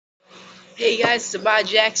Hey guys, it's Ahmad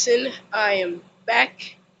Jackson. I am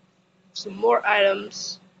back. Some more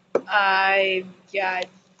items. I got.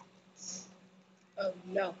 Oh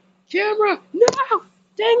no. Camera! No!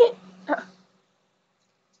 Dang it!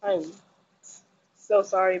 I'm so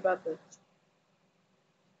sorry about the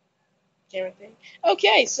camera thing.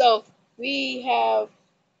 Okay, so we have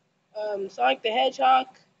Sonic the Hedgehog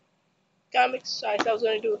comics. I said I was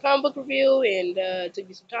going to do a comic book review, and it took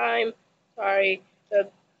me some time. Sorry.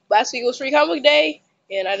 Last week was Free Comic Book Day,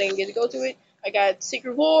 and I didn't get to go to it. I got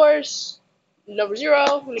Secret Wars, number 0.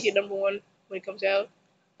 I'm going to get number 1 when it comes out.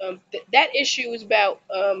 That issue is about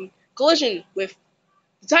collision with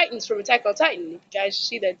the Titans from Attack on Titan. If you guys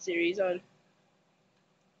see that series on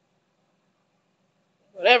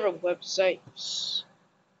whatever website,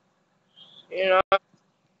 you know.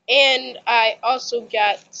 And I also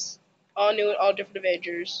got all new and all different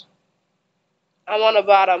Avengers. I'm on the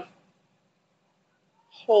bottom.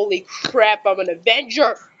 Holy crap! I'm an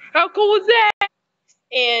Avenger. How cool is that?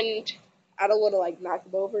 And I don't want to knock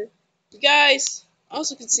them over. You guys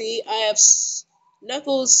also can see I have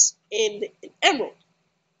Knuckles in an Emerald.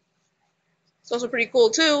 It's also pretty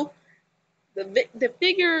cool too. The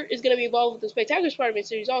figure is going to be involved with the Spectacular Spider-Man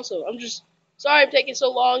series also. I'm just sorry I'm taking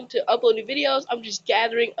so long to upload new videos. I'm just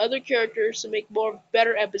gathering other characters to make more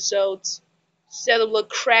better episodes. Instead of them look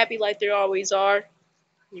crappy like they always are.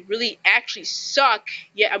 They really actually suck,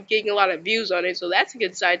 yet I'm getting a lot of views on it, so that's a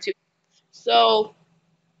good side too. So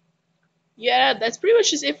yeah, that's pretty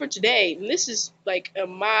much just it for today. And this is like a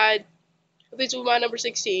mod. This was my number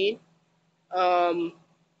 16. Um,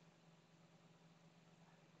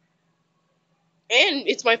 and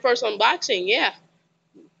it's my first unboxing, yeah,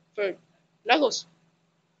 for Knuckles.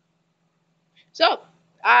 So,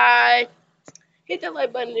 I hit that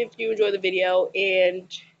like button if you enjoyed the video, and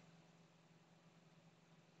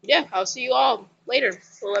yeah, I'll see you all later.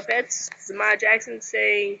 Well, pets, this is Maya Jackson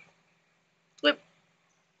saying